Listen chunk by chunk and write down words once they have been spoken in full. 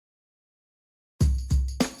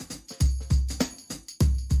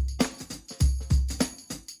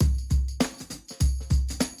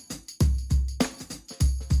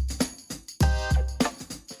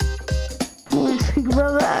think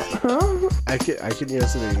about that, huh? I can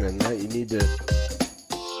yes and amen that. You need to.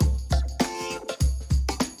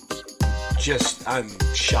 I'm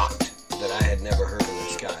shocked that I had never heard of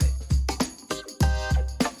this guy.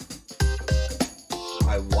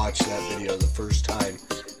 I watched that video the first time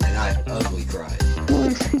and I ugly cried.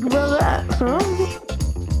 Think about that, huh?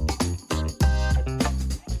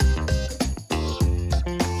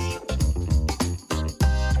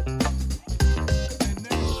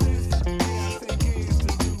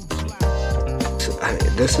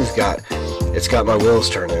 It's got my wheels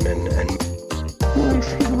turning and Think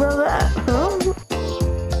about that, huh?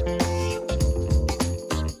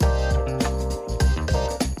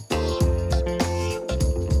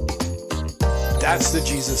 that's the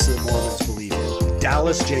Jesus that Mormons believe in.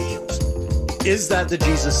 Dallas Jenkins. Is that the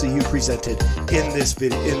Jesus that you presented in this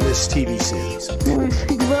TV series?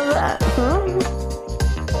 Think about that, huh?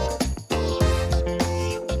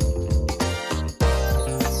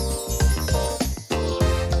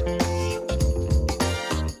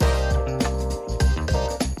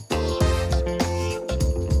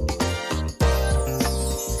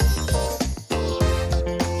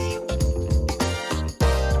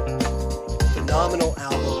 Phenomenal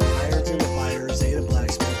album, Irons in the Fire, Zeta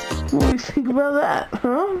Blacksmith. Think about that,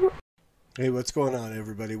 huh? Hey, what's going on,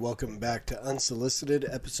 everybody? Welcome back to Unsolicited,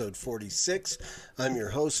 episode 46. I'm your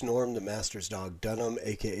host, Norm, the Master's Dog Dunham,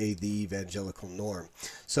 aka the Evangelical Norm.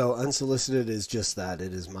 So, Unsolicited is just that.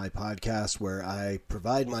 It is my podcast where I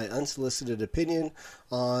provide my unsolicited opinion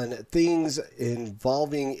on things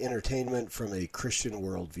involving entertainment from a Christian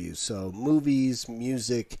worldview. So, movies,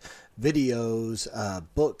 music, videos,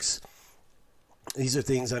 books. These are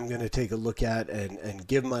things I'm going to take a look at and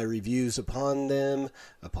give my reviews upon them.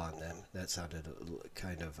 That sounded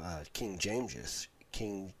kind of King James-ish,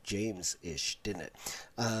 didn't it?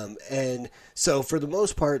 And so for the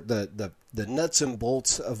most part, the nuts and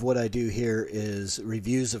bolts of what I do here is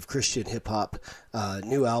reviews of Christian hip-hop,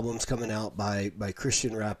 new albums coming out by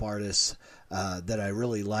Christian rap artists that I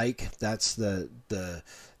really like. That's the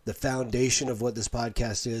foundation of what this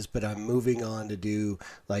podcast is, but I'm moving on to do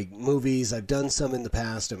like movies. I've done some in the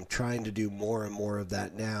past. I'm trying to do more and more of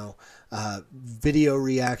that now. Video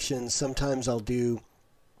reactions. Sometimes I'll do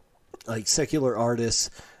like secular artists,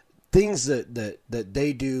 things that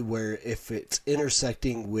they do where if it's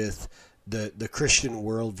intersecting with the Christian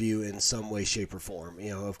worldview in some way, shape, or form. You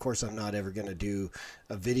know, of course, I'm not ever going to do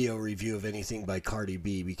a video review of anything by Cardi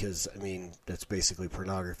B because, I mean, that's basically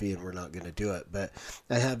pornography and we're not going to do it. But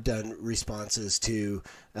I have done responses to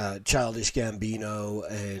Childish Gambino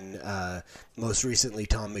and most recently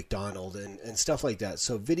Tom McDonald and stuff like that.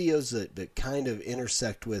 So videos that kind of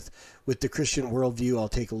intersect with the Christian worldview, I'll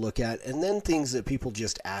take a look at, and then things that people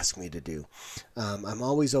just ask me to do. I'm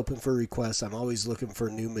always open for requests. I'm always looking for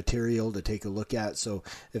new material to take a look at. So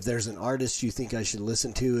if there's an artist you think I should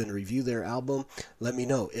listen to and review their album, let me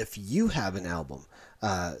know. If you have an album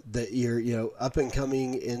that you're up and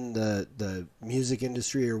coming in the music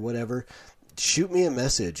industry or whatever, shoot me a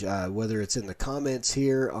message, whether it's in the comments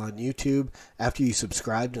here on YouTube after you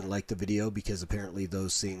subscribed and liked the video, because apparently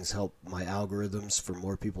those things help my algorithms for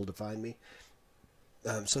more people to find me.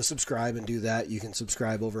 So subscribe and do that. You can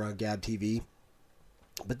subscribe over on Gab TV.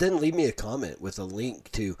 But then leave me a comment with a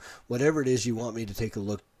link to whatever it is you want me to take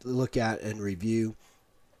a look at and review.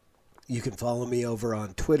 You can follow me over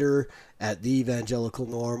on Twitter at The Evangelical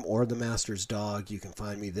Norm or The Master's Dog. You can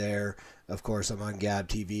find me there. Of course, I'm on Gab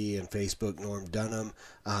TV and Facebook, Norm Dunham.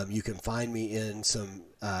 You can find me in some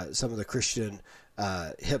of the Christian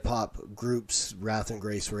hip-hop groups, Wrath and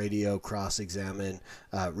Grace Radio, Cross-Examine,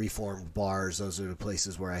 Reformed Bars. Those are the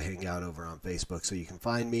places where I hang out over on Facebook. So you can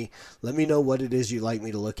find me. Let me know what it is you'd like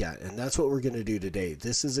me to look at. And that's what we're going to do today.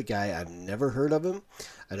 This is a guy, I've never heard of him.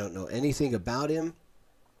 I don't know anything about him.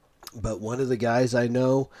 But one of the guys I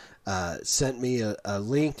know sent me a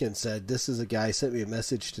link and said, this is a guy, sent me a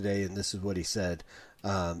message today, and this is what he said.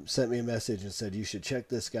 Sent me a message and said, you should check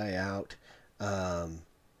this guy out.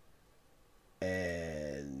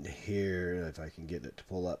 And here, if I can get it to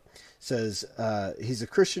pull up, says he's a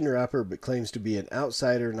Christian rapper but claims to be an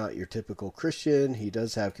outsider, not your typical Christian. He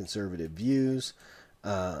does have conservative views.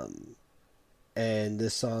 And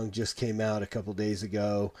this song just came out a couple days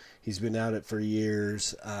ago. He's been at it for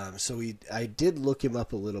years. So I did look him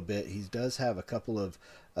up a little bit. He does have a couple of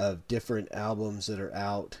different albums that are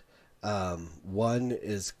out. One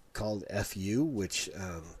is called FU, which,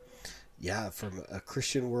 from a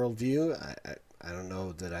Christian worldview, I don't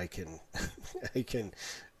know that I can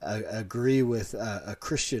agree with a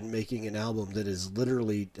Christian making an album that is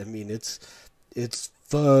literally, I mean, it's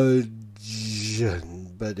fudge,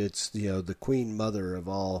 but it's, the queen mother of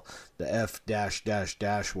all the F dash dash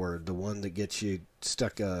dash word, the one that gets you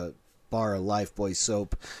stuck a bar of Lifebuoy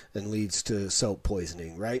soap and leads to soap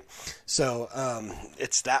poisoning, right? So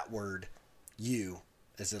it's that word, you,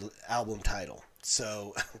 as an album title.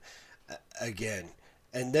 So again,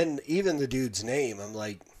 and then even the dude's name, I'm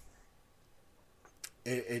like,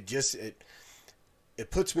 it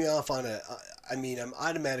puts me off on I'm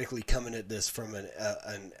automatically coming at this from an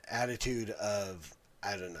attitude of,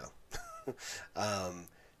 I don't know.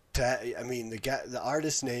 The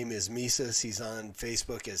artist's name is Mises. He's on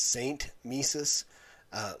Facebook as Saint Mises.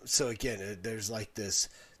 So again, there's like this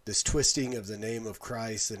twisting of the name of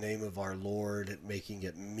Christ, the name of our Lord, making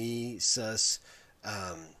it Mises,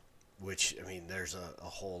 which, there's a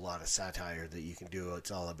whole lot of satire that you can do.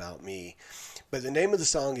 It's all about me. But the name of the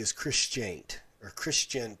song is Christiant, or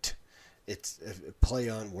Christiant. It's a play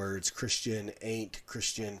on words, Christian, ain't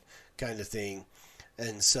Christian kind of thing.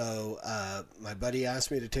 And so my buddy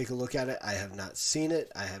asked me to take a look at it. I have not seen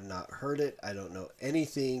it. I have not heard it. I don't know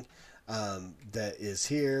anything that is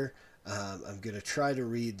here. I'm going to try to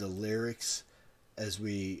read the lyrics as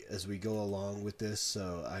we go along with this.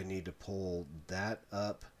 So I need to pull that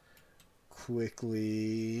up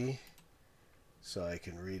quickly so I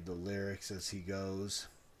can read the lyrics as he goes.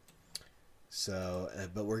 So,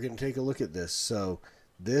 but we're going to take a look at this. So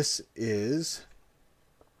this is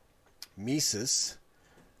Mises.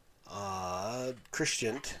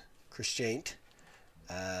 Christiant,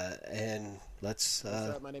 and let's. What's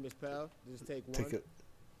up? My name is Pal. Just take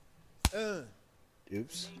one.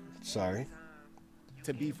 Oops, sorry.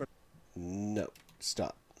 To be from. No,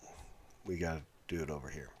 stop. We gotta do it over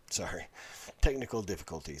here. Sorry, technical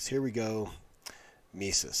difficulties. Here we go.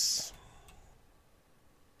 Mises.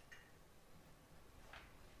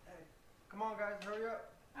 Hey, come on, guys, hurry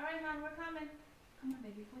up. All right, hon, we're coming. Come on,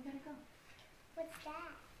 baby, we gotta go. What's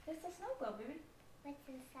that? It's the snow globe, baby. What's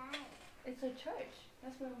inside? It's a church.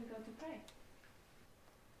 That's where we go to pray.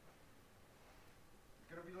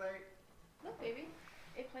 Gonna be late. Look, baby,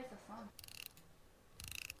 it plays a song.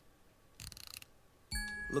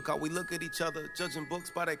 Look how we look at each other, judging books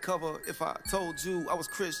by their cover. If I told you I was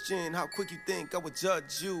Christian, how quick you think I would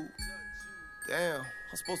judge you? Damn,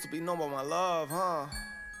 I'm supposed to be known by my love, huh?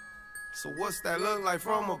 So what's that look like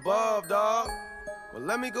from above, dog? Well,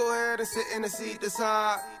 let me go ahead and sit in the seat that's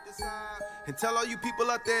high and tell all you people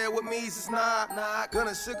out there with me it's not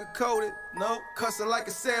gonna sugarcoat it. No, cussing like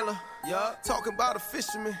a sailor. Yeah, talking about a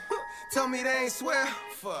fisherman. Tell me they ain't swear.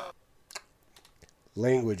 Fuck.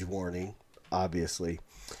 Language warning, obviously.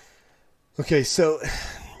 Okay, so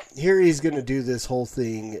here he's going to do this whole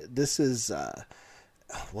thing. This is,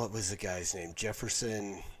 what was the guy's name?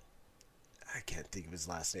 Jefferson. I can't think of his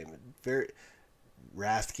last name.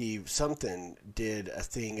 Rathke, something did a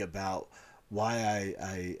thing about why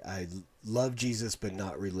I love Jesus but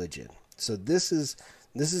not religion. So this is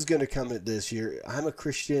going to come at this year. I'm a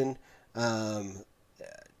Christian, but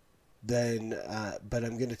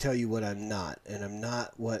I'm going to tell you what I'm not, and I'm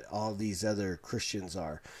not what all these other Christians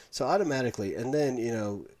are. So automatically, and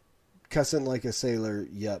then cussing like a sailor.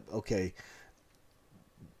 Yep, okay.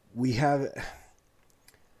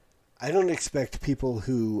 I don't expect people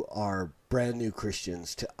who are brand new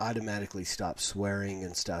Christians to automatically stop swearing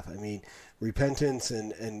and stuff. I mean, repentance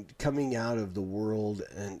and coming out of the world,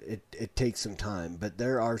 and it takes some time. But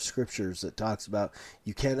there are scriptures that talks about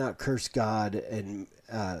you cannot curse God and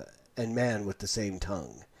man with the same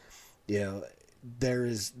tongue.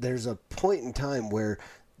 There's a point in time where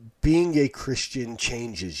being a Christian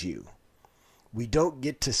changes you. We don't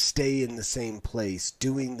get to stay in the same place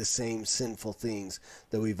doing the same sinful things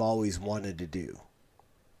that we've always wanted to do.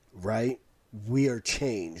 Right? We are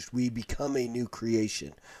changed. We become a new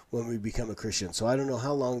creation when we become a Christian. So I don't know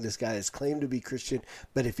how long this guy has claimed to be Christian,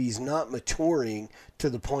 but if he's not maturing to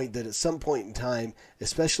the point that at some point in time,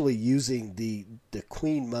 especially using the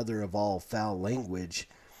queen mother of all foul language,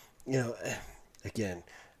 again,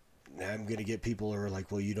 I'm going to get people who are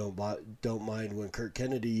like, well, you don't mind when Kirk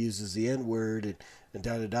Kennedy uses the N-word and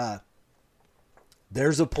da-da-da.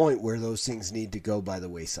 There's a point where those things need to go by the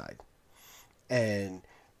wayside. And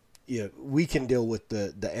we can deal with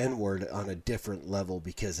the N-word on a different level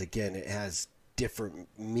because, again, it has different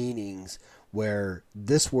meanings where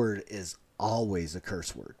this word is always a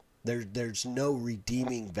curse word. There's no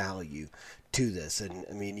redeeming value to this. And,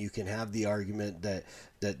 I mean, you can have the argument that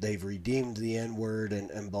they've redeemed the N-word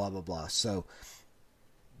and blah, blah, blah. So,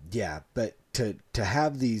 yeah, but to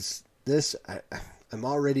have I'm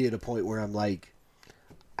already at a point where I'm like,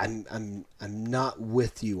 I'm not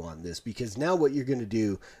with you on this, because now what you're going to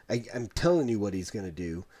do, I'm telling you what he's going to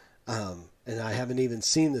do, and and I haven't even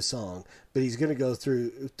seen the song, but he's going to go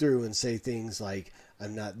through and say things like,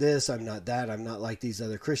 I'm not this, I'm not that, I'm not like these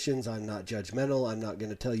other Christians, I'm not judgmental, I'm not going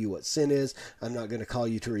to tell you what sin is, I'm not going to call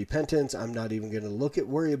you to repentance, I'm not even going to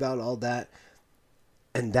worry about all that,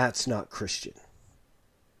 and that's not Christian.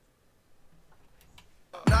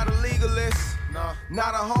 Not a legalist, no,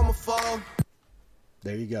 not a homophobe.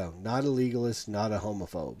 There you go. Not a legalist, not a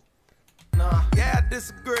homophobe. Nah, yeah, I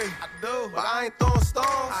disagree. I do, but I ain't throwing stones.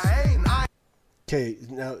 I ain't. Okay,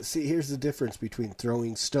 now see, here's the difference between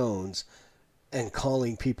throwing stones and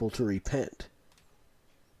calling people to repent.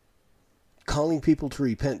 Calling people to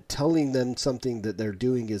repent, telling them something that they're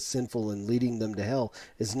doing is sinful and leading them to hell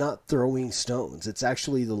is not throwing stones. It's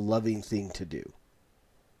actually the loving thing to do.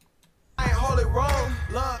 I ain't wholly wrong.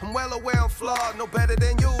 Love, I'm well aware I'm flawed. No better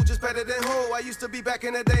than you, just better than who I used to be back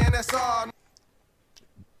in the day, and that's all.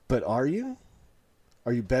 But are you?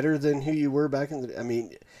 Are you better than who you were back in the... I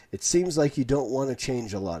mean, it seems like you don't want to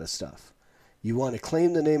change a lot of stuff. You want to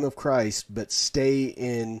claim the name of Christ, but stay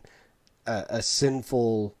in a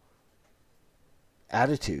sinful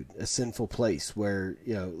attitude, a sinful place where,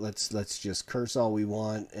 you know, let's just curse all we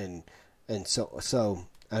want, and so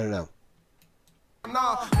I don't know.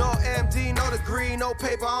 No MD, no degree, no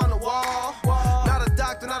paper on the wall. Not a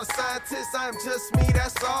doctor, not a scientist, I am just me,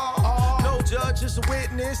 that's all. No judge, just a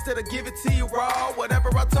witness that'll give it to you raw.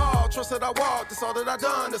 Whatever I talk, trust that I walk, that's all that I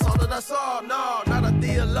done, that's all that I saw. No, not a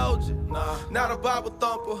theologian, not a Bible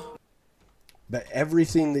thumper. But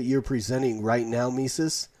everything that you're presenting right now,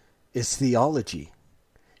 Mises, is theology.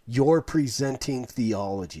 You're presenting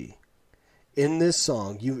theology. In this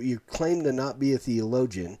song, you claim to not be a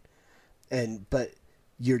theologian, but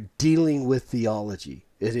you're dealing with theology.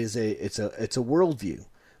 It's a worldview,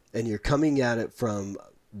 and you're coming at it from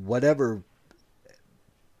whatever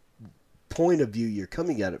point of view you're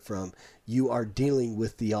coming at it from. You are dealing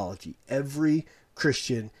with theology. Every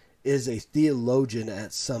Christian is a theologian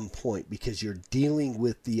at some point because you're dealing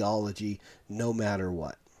with theology no matter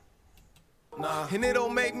what. And it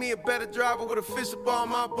don't make me a better driver with a fish up on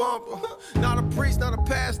my bumper. Not a priest, not a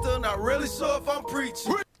pastor, not really sure if I'm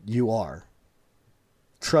preaching. You are.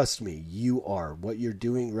 Trust me, you are. What you're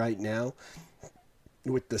doing right now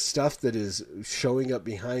with the stuff that is showing up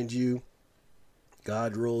behind you,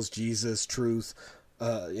 God rules, Jesus, truth,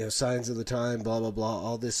 signs of the time, blah, blah, blah,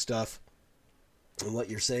 all this stuff, and what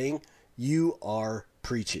you're saying, you are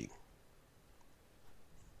preaching.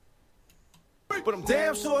 But I'm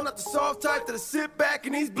damn sure not the soft type that'll sit back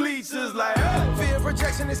in these bleachers like, hey. Fear of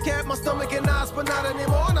rejection is kept my stomach and eyes, but not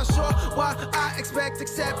anymore. Not sure why I expect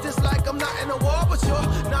acceptance like I'm not in a war, but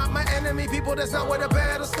you're not my enemy, people. That's not where the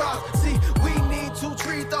battle starts. See, we need to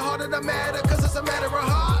treat the heart of the matter, cause it's a matter of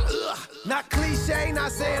heart. Ugh. Not cliche,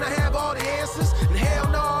 not saying I have all the answers. And hell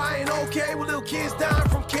no, I ain't okay with little kids dying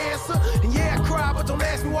from cancer. And yeah, I cry, but don't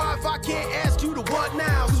ask me why if I can't ask you to what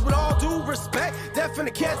now. Cause with all due respect, that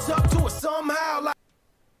finna catch up to us somehow. Like.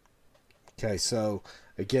 Okay, so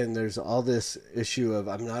again, there's all this issue of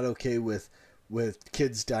I'm not okay with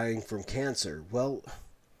kids dying from cancer. Well,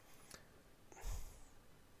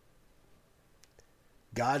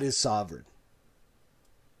 God is sovereign,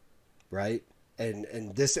 right?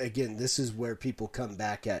 And this, again, this is where people come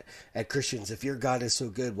back at Christians. If your God is so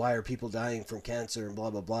good, why are people dying from cancer and blah,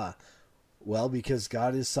 blah, blah? Well, because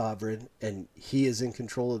God is sovereign and he is in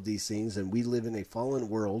control of these things, and we live in a fallen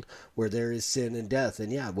world where there is sin and death.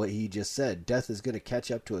 And yeah, what he just said, death is going to catch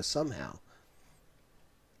up to us somehow.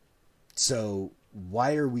 So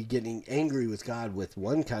why are we getting angry with God with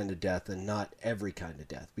one kind of death and not every kind of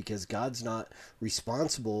death? Because God's not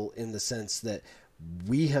responsible in the sense that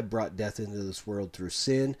we have brought death into this world through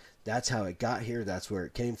sin. That's how it got here. That's where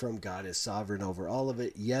it came from. God is sovereign over all of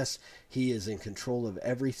it. Yes, he is in control of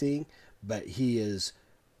everything, but he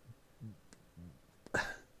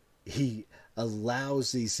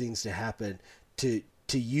allows these things to happen to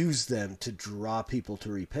use them to draw people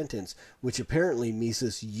to repentance, which apparently,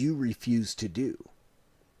 Mises, you refuse to do.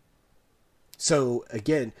 So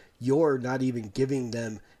again, you're not even giving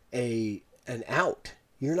them an out.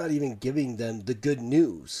 You're not even giving them the good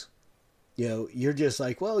news. You know, you're just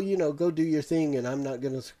like, well, go do your thing, and I'm not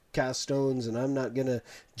going to cast stones, and I'm not going to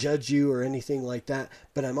judge you or anything like that.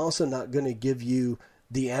 But I'm also not going to give you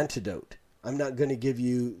the antidote. I'm not going to give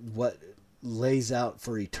you what lays out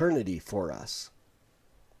for eternity for us.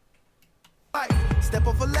 Step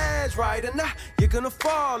off a ledge, right or not, you're gonna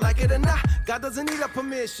fall, like it or not. God doesn't need a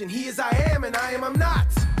permission. He is I am, and I am I'm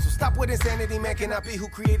not. So stop with insanity, man cannot be who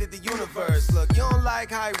created the universe. Look, you don't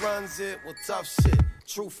like how he runs it, well, tough shit,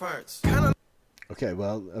 truth hurts.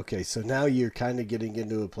 Okay, so now you're kind of getting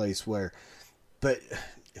into a place where, but,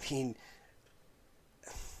 I mean,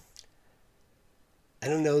 I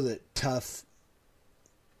don't know that tough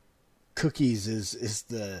cookies is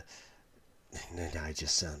the... No, I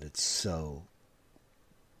just sounded so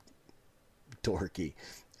dorky.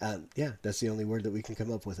 Yeah, that's the only word that we can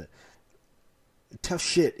come up with it. Tough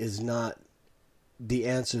shit is not the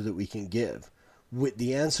answer that we can give.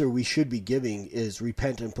 The answer we should be giving is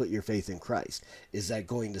repent and put your faith in Christ. Is that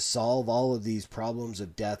going to solve all of these problems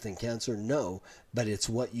of death and cancer? No, but it's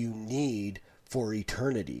what you need for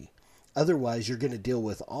eternity. Otherwise, you're going to deal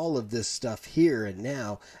with all of this stuff here and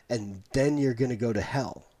now, and then you're going to go to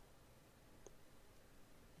hell.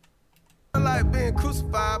 I like being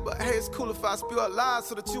crucified, but hey, it's cool if I spew out lies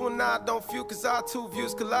so that you and I don't feel, cause our two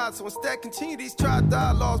views collide. So instead, continue these tried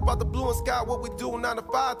dialogues about the blue and sky, what we do 9 to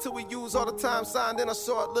 5 till we use all the time signed in a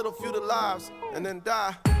short little few of lives and then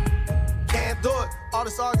die. Can't do it, all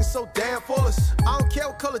this arguing so damn foolish. I don't care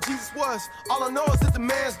what color Jesus was, all I know is that the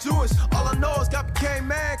man's Jewish. All I know is God became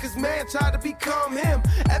man, cause man tried to become him.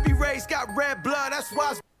 Every race got red blood, that's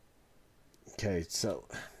why it's... Okay, so...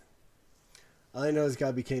 all I know is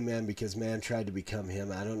God became man because man tried to become him.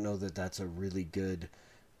 I don't know that that's a really good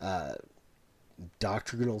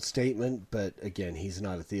doctrinal statement, but again, he's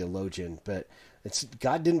not a theologian. But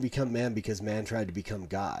God didn't become man because man tried to become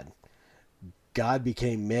God. God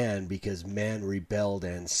became man because man rebelled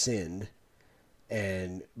and sinned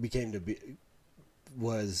and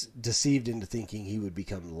was deceived into thinking he would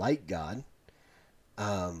become like God.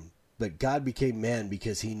 But God became man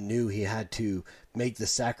because he knew he had to make the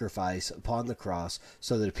sacrifice upon the cross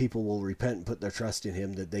so that people will repent and put their trust in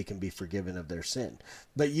him, that they can be forgiven of their sin.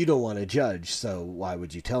 But you don't want to judge, so why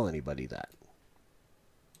would you tell anybody that?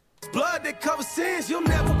 Blood that covers sins, you'll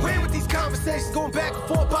never win with these conversations. Going back and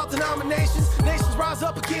forth about denominations. Nations rise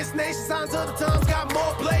up against nations, signs of the times got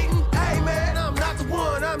more blatant. Hey man, I'm not the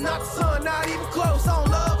one, I'm not the son, not even close. I don't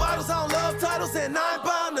love idols, I don't love titles, and I ain't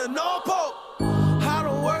bound to no pope. I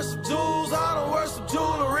don't worship jewels, I don't worship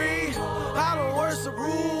jewelry. I don't worship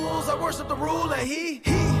rules, I worship the ruler. He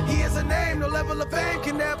is a name, no level of fame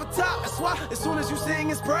can never top. That's why as soon as you sing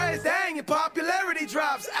his praise, dang, your popularity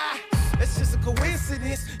drops. It's just a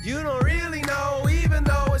coincidence, you don't really know, even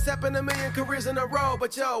though it's happened a million careers in a row.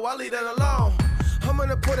 But yo, I'll leave that alone. I'm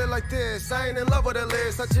gonna put it like this, I ain't in love with a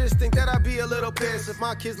list. I just think that I'd be a little pissed if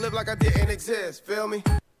my kids live like I didn't exist, feel me?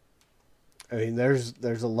 I mean, there's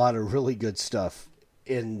a lot of really good stuff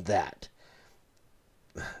in that.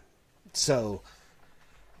 So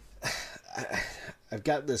I've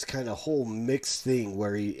got this kind of whole mixed thing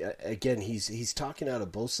where he's talking out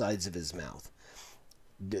of both sides of his mouth.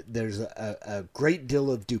 There's a great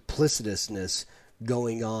deal of duplicitousness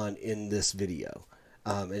going on in this video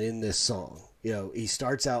and in this song. You know, he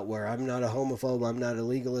starts out where I'm not a homophobe, I'm not a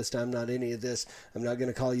legalist, I'm not any of this, I'm not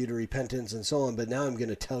going to call you to repentance and so on, but now I'm going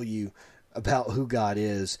to tell you about who God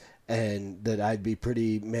is and that I'd be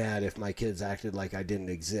pretty mad if my kids acted like I didn't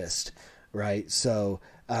exist, right? So,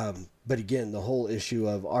 but again, the whole issue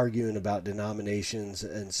of arguing about denominations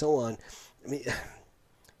and so on, I mean,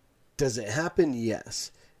 does it happen?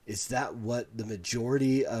 Yes. Is that what the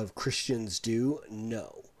majority of Christians do?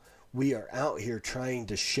 No. We are out here trying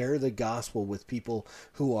to share the gospel with people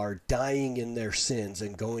who are dying in their sins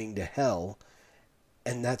and going to hell.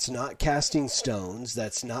 And that's not casting stones.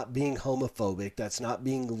 That's not being homophobic. That's not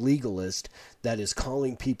being legalist. That is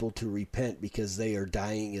calling people to repent because they are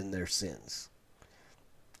dying in their sins.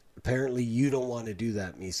 Apparently you don't want to do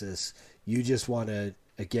that, Mises. You just want to,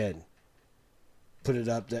 again, put it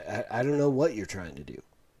up that I don't know what you're trying to do.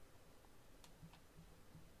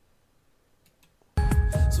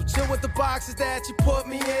 So chill with the boxes that you put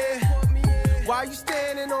me in. While you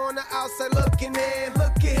standing on the outside looking in.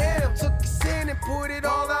 Look at him, took his sin and put it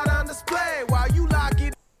all out on display. While you lock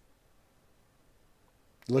it.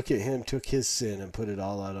 Look at him, took his sin and put it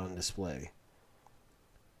all out on display.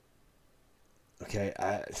 Okay,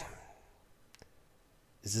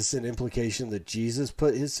 is this an implication that Jesus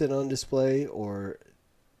put his sin on display, or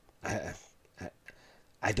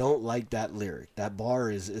I don't like that lyric. That bar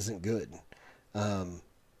isn't good.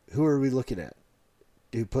 Who are we looking at?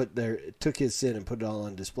 Who took his sin and put it all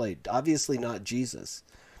on display? Obviously not Jesus.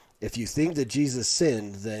 If you think that Jesus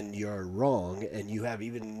sinned, then you're wrong, and you have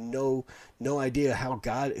even no idea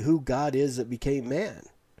who God is that became man.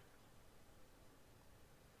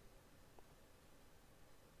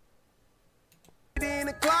 In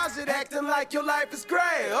a closet acting like your life is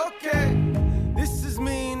great. Okay, this is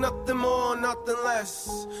me, nothing more, nothing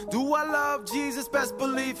less. Do I love Jesus? Best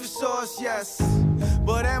believe for sure, yes.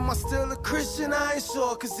 But am I still a Christian? I ain't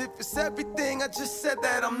sure. Cause if it's everything I just said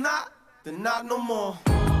that I'm not, then not no more.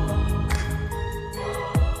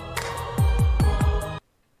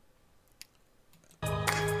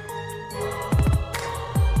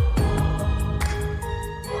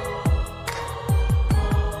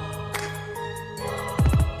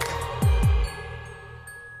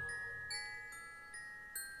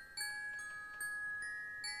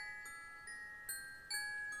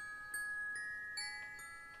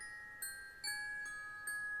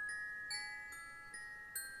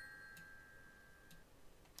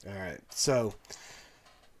 All right. So,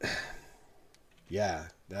 yeah,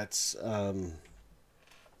 that's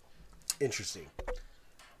interesting.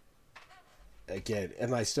 Again,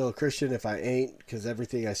 am I still a Christian if I ain't? Because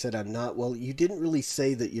everything I said I'm not. Well, you didn't really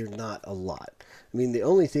say that you're not a lot. I mean, the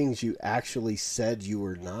only things you actually said you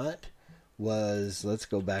were not was, let's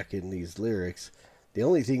go back in these lyrics. The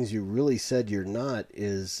only things you really said you're not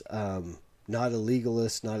is not a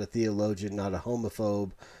legalist, not a theologian, not a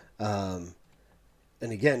homophobe. And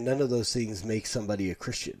again, none of those things make somebody a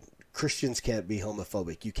Christian. Christians can't be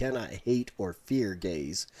homophobic. You cannot hate or fear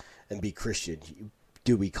gays and be Christian.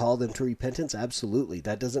 Do we call them to repentance? Absolutely.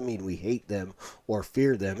 That doesn't mean we hate them or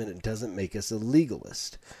fear them, and it doesn't make us a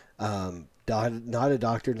legalist. Not a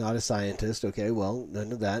doctor, not a scientist. Okay, well,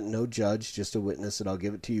 none of that. No judge, just a witness, and I'll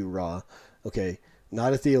give it to you raw. Okay,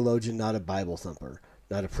 not a theologian, not a Bible thumper.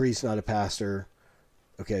 Not a priest, not a pastor.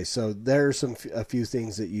 Okay, so there's a few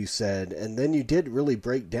things that you said, and then you did really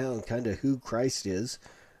break down kind of who Christ is.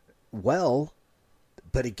 Well,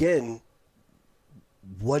 but again,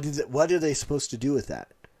 what are they supposed to do with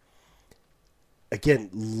that? Again,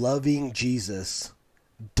 loving Jesus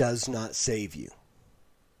does not save you.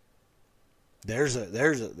 There's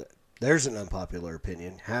an unpopular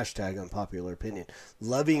opinion. Hashtag unpopular opinion.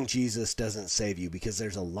 Loving Jesus doesn't save you, because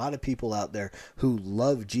there's a lot of people out there who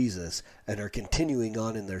love Jesus and are continuing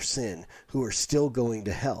on in their sin, who are still going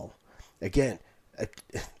to hell. Again,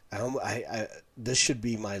 this should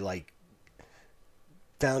be my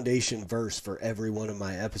foundation verse for every one of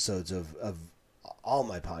my episodes of all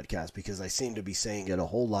my podcasts, because I seem to be saying it a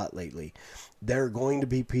whole lot lately. There are going to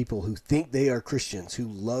be people who think they are Christians, who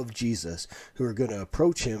love Jesus, who are going to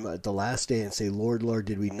approach him at the last day and say, Lord, Lord,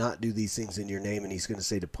 did we not do these things in your name? And he's going to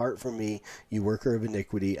say, depart from me, you worker of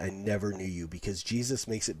iniquity, I never knew you. Because Jesus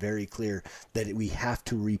makes it very clear that we have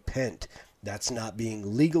to repent. That's not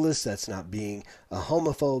being legalist, that's not being a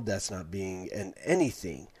homophobe, that's not being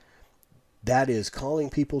anything. That is calling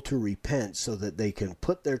people to repent so that they can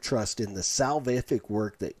put their trust in the salvific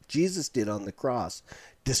work that Jesus did on the cross,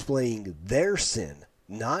 displaying their sin,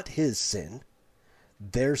 not his sin,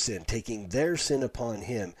 their sin, taking their sin upon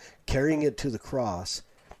him, carrying it to the cross,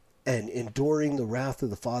 and enduring the wrath of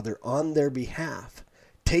the Father on their behalf,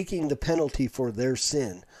 taking the penalty for their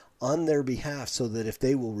sin on their behalf, so that if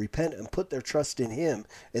they will repent and put their trust in him,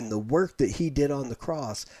 in the work that he did on the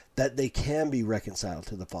cross, that they can be reconciled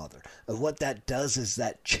to the Father. And what that does is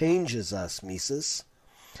that changes us, Mises.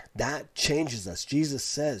 That changes us. Jesus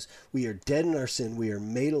says we are dead in our sin. We are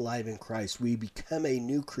made alive in Christ. We become a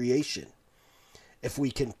new creation. If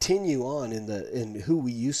we continue on in who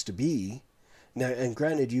we used to be, now, and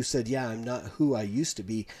granted, you said, yeah, I'm not who I used to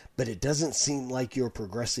be, but it doesn't seem like you're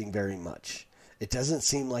progressing very much. It doesn't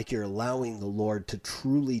seem like you're allowing the Lord to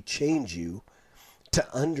truly change you to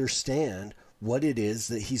understand what it is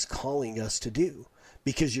that he's calling us to do.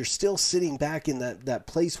 Because you're still sitting back in that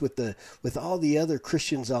place with all the other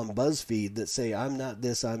Christians on BuzzFeed that say, I'm not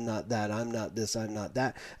this, I'm not that, I'm not this, I'm not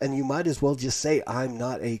that. And you might as well just say, I'm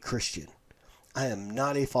not a Christian. I am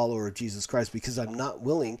not a follower of Jesus Christ, because I'm not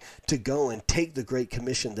willing to go and take the Great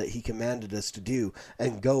Commission that he commanded us to do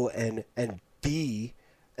and go and be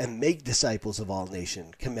and make disciples of all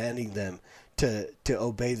nations, commanding them to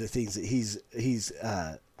obey the things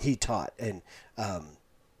that he taught, and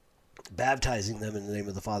baptizing them in the name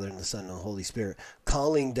of the Father and the Son and the Holy Spirit,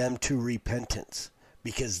 calling them to repentance,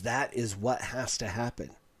 because that is what has to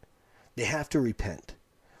happen. They have to repent.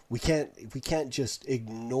 We can't just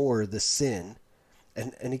ignore the sin.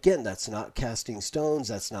 And again, that's not casting stones,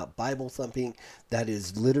 that's not Bible thumping, that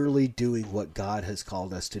is literally doing what God has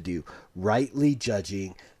called us to do, rightly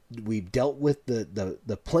judging. We've dealt with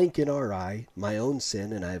the plank in our eye, my own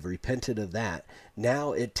sin, and I have repented of that.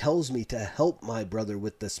 Now it tells me to help my brother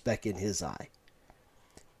with the speck in his eye.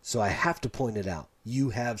 So I have to point it out. You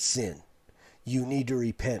have sin. You need to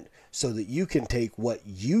repent so that you can take what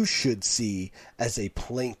you should see as a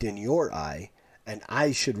plank in your eye, and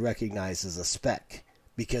I should recognize as a speck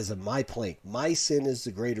because of my plank. My sin is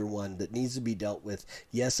the greater one that needs to be dealt with.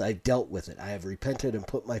 Yes, I've dealt with it. I have repented and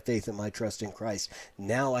put my faith and my trust in Christ.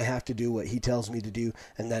 Now I have to do what he tells me to do,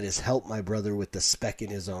 and that is help my brother with the speck in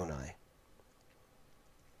his own eye.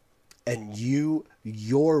 And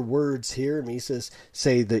your words here, Mises,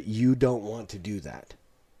 say that you don't want to do that.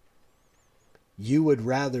 You would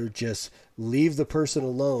rather just leave the person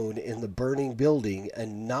alone in the burning building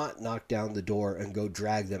and not knock down the door and go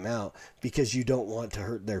drag them out because you don't want to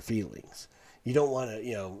hurt their feelings. You don't want to,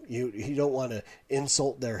 you don't want to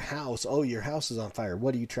insult their house. Oh, your house is on fire.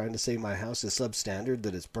 What are you trying to say? My house is substandard,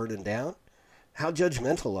 that it's burning down? How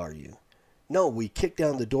judgmental are you? No, we kick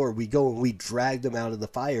down the door, we go and we drag them out of the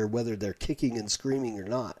fire, whether they're kicking and screaming or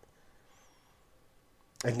not.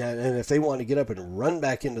 And if they want to get up and run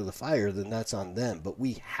back into the fire, then that's on them. But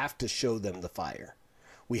we have to show them the fire.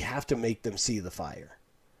 We have to make them see the fire.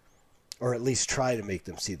 Or at least try to make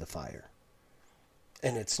them see the fire.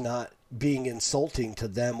 And it's not being insulting to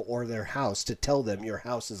them or their house to tell them your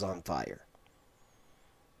house is on fire.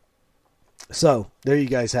 So, there you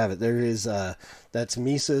guys have it. There is, that's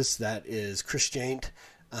Mises, that is Christiane.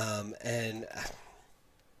 And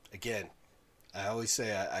again, I always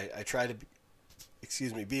say I try to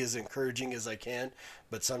be as encouraging as I can,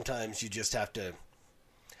 but sometimes you just have to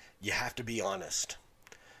be honest.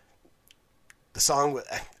 The song,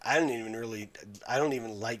 I don't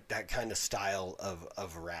even like that kind of style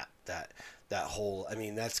of rap, that whole, I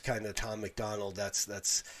mean, that's kind of Tom McDonald,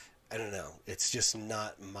 that's, I don't know, it's just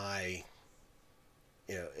not my,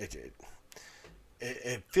 you know,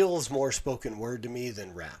 it feels more spoken word to me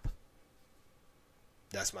than rap.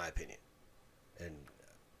 That's my opinion. And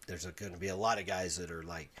there's going to be a lot of guys that are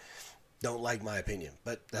like, don't like my opinion,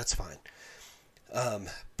 but that's fine.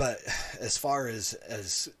 But as far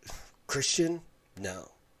as Christian, no,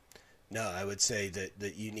 I would say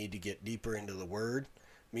that you need to get deeper into the word,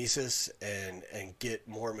 Mises, and get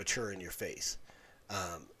more mature in your faith.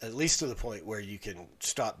 At least to the point where you can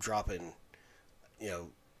stop dropping, you know,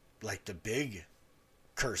 like the big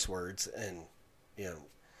curse words. And, you know,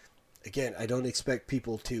 again, I don't expect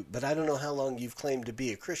people to, but I don't know how long you've claimed to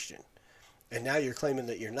be a Christian. And now you're claiming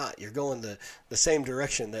that you're not. You're going the same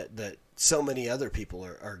direction that so many other people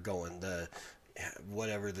are going.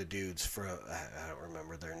 Whatever the dudes from, I don't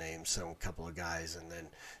remember their names, some couple of guys, and then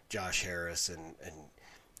Josh Harris and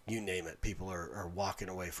you name it. People are walking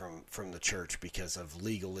away from the church because of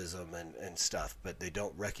legalism and stuff, but they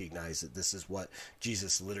don't recognize that this is what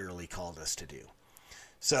Jesus literally called us to do.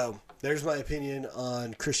 So there's my opinion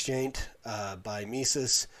on Christiane by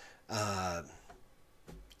Mises.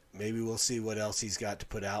 Maybe we'll see what else he's got to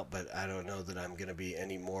put out, but I don't know that I'm going to be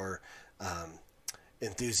any more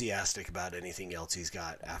enthusiastic about anything else he's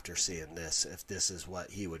got after seeing this, if this is what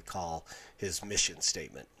he would call his mission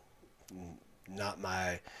statement. Not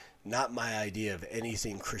my idea of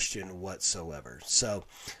anything Christian whatsoever. So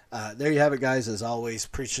there you have it, guys. As always,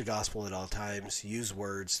 preach the gospel at all times. Use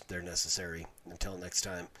words. They're necessary. Until next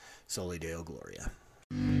time, Soli Deo Gloria.